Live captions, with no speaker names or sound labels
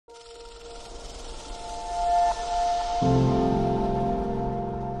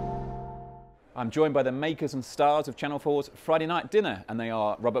I'm joined by the makers and stars of Channel 4's Friday Night Dinner, and they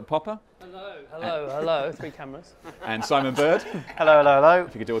are Robert Popper. Hello, hello, hello. 3 cameras. And Simon Bird. Hello, hello, hello.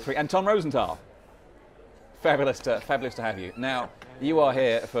 If you could do all 3. And Tom Rosenthal. Fabulous to have you. Now, you are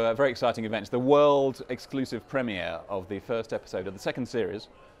here for a very exciting event. It's the world exclusive premiere of the first episode of the second series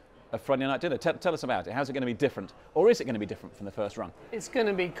of Friday Night Dinner. Tell us about it. How's it going to be different? Or is it going to be different from the first run? It's going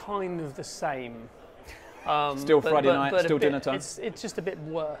to be kind of the same. Still Friday night, still dinner time? It's just a bit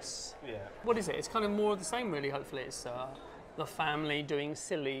worse. Yeah. What is it? It's kind of more of the same, really, hopefully. It's the family doing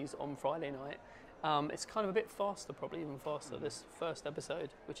sillies on Friday night. It's kind of a bit faster, probably even faster, this first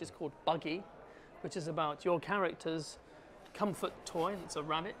episode, which is called Buggy, which is about your character's comfort toy. It's a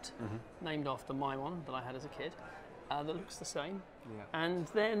rabbit, named after my one that I had as a kid, that looks the same. Yeah. And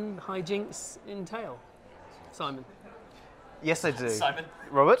then hijinks entail. Simon. Yes, I do. Simon.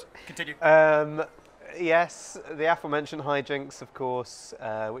 Robert? Continue. Yes, the aforementioned hijinks, of course,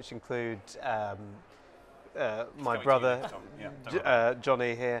 which include my brother,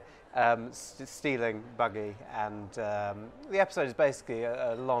 Johnny here, stealing Buggy, and the episode is basically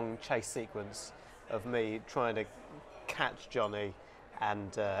a long chase sequence of me trying to catch Johnny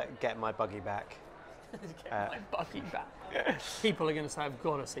and get my Buggy back. Get my Buggy back. People are going to say, I've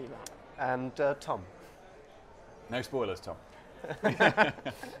got to see that. And Tom. No spoilers, Tom.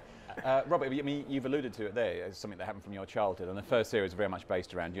 Robert, I mean, you've alluded to it there as something that happened from your childhood, and the first series is very much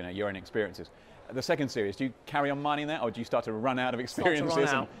based around your own experiences. The second series, do you carry on mining that, or do you start to run out of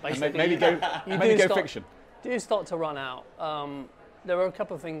experiences and maybe go fiction? Do start to run out. There are a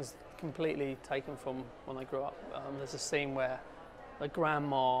couple of things completely taken from when I grew up. There's a scene where the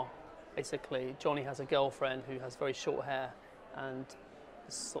grandma, basically, Johnny has a girlfriend who has very short hair, and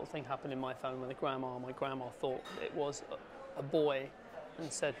this sort of thing happened in my family when my grandma thought it was a boy,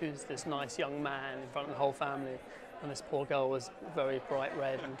 and said, who's this nice young man in front of the whole family? And this poor girl was very bright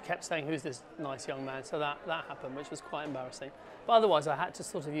red and kept saying, who's this nice young man? So that happened, which was quite embarrassing. But otherwise, I had to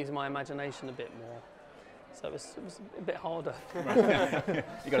sort of use my imagination a bit more. So it was a bit harder.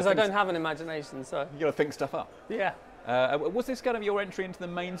 Because I don't have an imagination, so... You've got to think stuff up. Yeah. Was this kind of your entry into the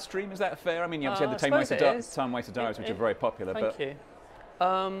mainstream? Is that fair? I mean, you obviously had the Time Wasted Diaries, which are very popular. Thank you.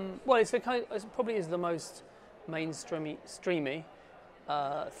 Well, it probably is the most mainstreamy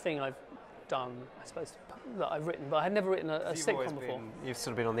thing I've done, I suppose, that I've written, but I had never written a sitcom before. You've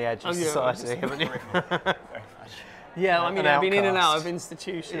sort of been on the edge of society, haven't you? Yeah, I mean, I've been in and out of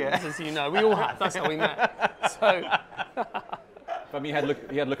institutions, as you know. We all have. That's how we met. So, I mean, you had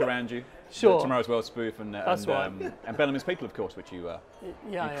a look around you. Sure. Tomorrow's World spoof and Bellamy's People, of course, which you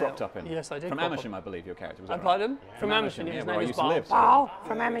cropped up in. Yes, I did. From Amersham, I believe your character was. I pardon? Yeah. From Amersham. His name is Bar. Bar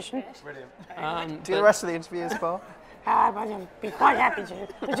from Amersham. Brilliant. Do the rest of the interview as well? I'd be quite happy to.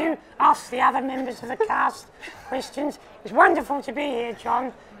 Would you ask the other members of the cast questions? It's wonderful to be here,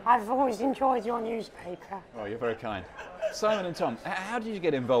 John. I've always enjoyed your newspaper. Oh, you're very kind. Simon and Tom, how did you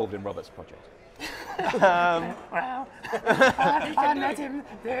get involved in Robert's project? Well, I met him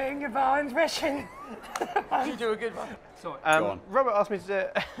doing a bar impression. You do a good one. Sorry. Go on. Robert asked me to do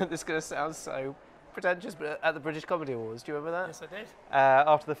it. This is going to sound so pretentious, but at the British Comedy Awards, do you remember that? Yes, I did.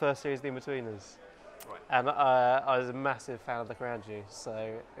 After the first series of The Inbetweeners. Right. And I was a massive fan of Look Around You, so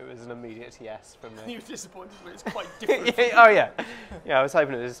it was an immediate yes from me. You were disappointed when it's quite different. Oh yeah. Yeah, I was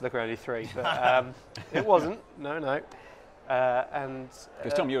hoping it was Look Around You 3, but it wasn't. No.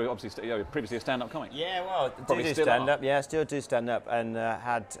 Because Tom, you were obviously previously a stand-up comic. Yeah, well, Probably do still stand-up. Yeah, still do stand-up, and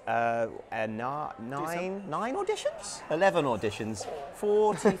had 9 auditions? 11 auditions.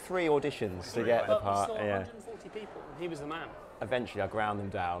 43 auditions to get the part. But we saw Yeah. 140 people, and he was the man. Eventually, I ground them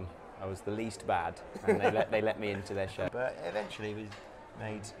down. I was the least bad, and they let me into their show. But eventually, we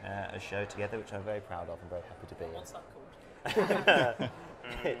made a show together, which I'm very proud of and very happy to be in. What's that called?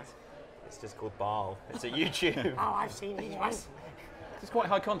 It's just called Baal. It's at YouTube. Oh, I've seen these ones. It's quite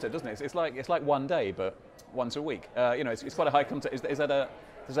high content, doesn't it? It's like one day, but once a week. It's quite a high content.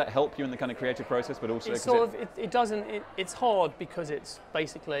 Does that help you in the kind of creative process? But also, it doesn't. It's hard because it's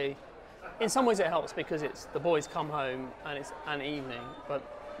basically, in some ways, it helps because it's the boys come home and it's an evening,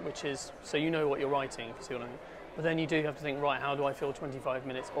 which is so you know what you're writing, if you see what I mean. But then you do have to think, right, how do I fill 25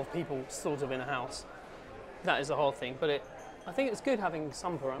 minutes of people sort of in a house? That is the hard thing. But I think it's good having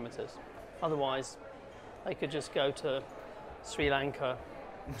some parameters. Otherwise, they could just go to Sri Lanka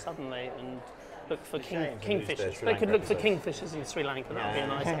suddenly and look for kingfishers. They could look for kingfishers in Sri Lanka. That would be a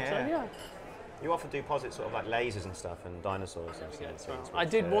nice episode. Yeah. You often do posits sort of like lasers and stuff and dinosaurs and stuff. I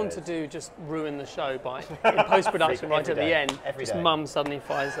did want to just ruin the show by in post-production right at the end. Just mum suddenly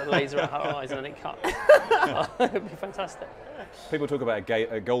fires a laser at her eyes and then it cuts. It would be fantastic. People talk about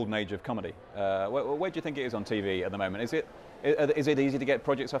a golden age of comedy. Where do you think it is on TV at the moment? Is it easy to get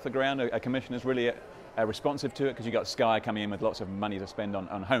projects off the ground? Are commissioners really responsive to it? Because you've got Sky coming in with lots of money to spend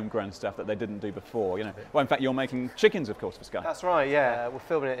on homegrown stuff that they didn't do before. You know, well, in fact, you're making Chickens, of course, for Sky. That's right. Yeah, we're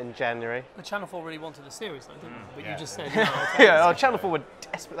filming it in January. But Channel 4 really wanted a series, though, didn't they? But you just said Yeah, Channel 4 were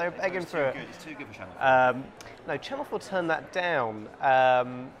desperate. They were begging for it. It's too good for Channel 4. No, Channel 4 turned that down.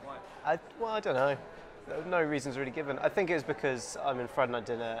 I don't know. No reasons really given. I think it was because I'm in Friday Night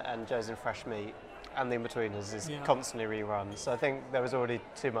Dinner and Joe's in Fresh Meat, and The Inbetweeners is constantly rerun. So I think there was already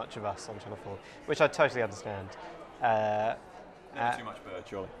too much of us on Channel 4, which I totally understand. Never too much bird,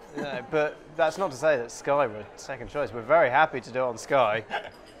 surely. No, but that's not to say that Sky were second choice. We're very happy to do it on Sky.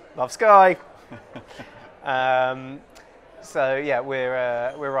 Love Sky. So yeah,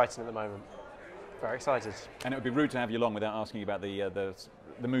 we're writing at the moment. Very excited. And it would be rude to have you along without asking you about the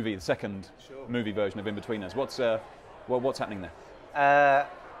movie, the second movie version of Inbetweeners. What's happening there?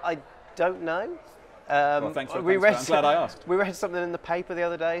 I don't know. Well, thanks I'm glad I asked. We read something in the paper the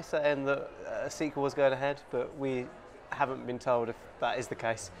other day saying that a sequel was going ahead, but we haven't been told if that is the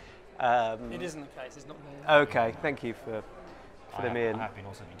case. it isn't the case. It's not me. Okay, thank you for filling me in. I have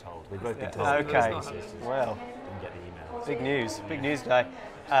also been told. We've both been told. Okay, well, Didn't get the email. big news today.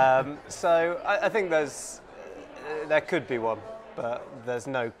 So I think there could be one, but there's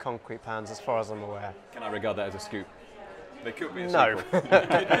no concrete plans as far as I'm aware. Can I regard that as a scoop? There could be a No. sequel.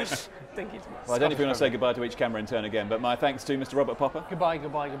 Well, I don't know if you want to say goodbye to each camera in turn again, but my thanks to Mr. Robert Popper. Goodbye,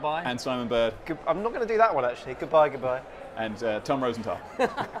 goodbye, goodbye. And Simon Bird. I'm not going to do that one actually. Goodbye. And Tom Rosenthal.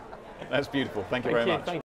 That's beautiful. Thank you very much.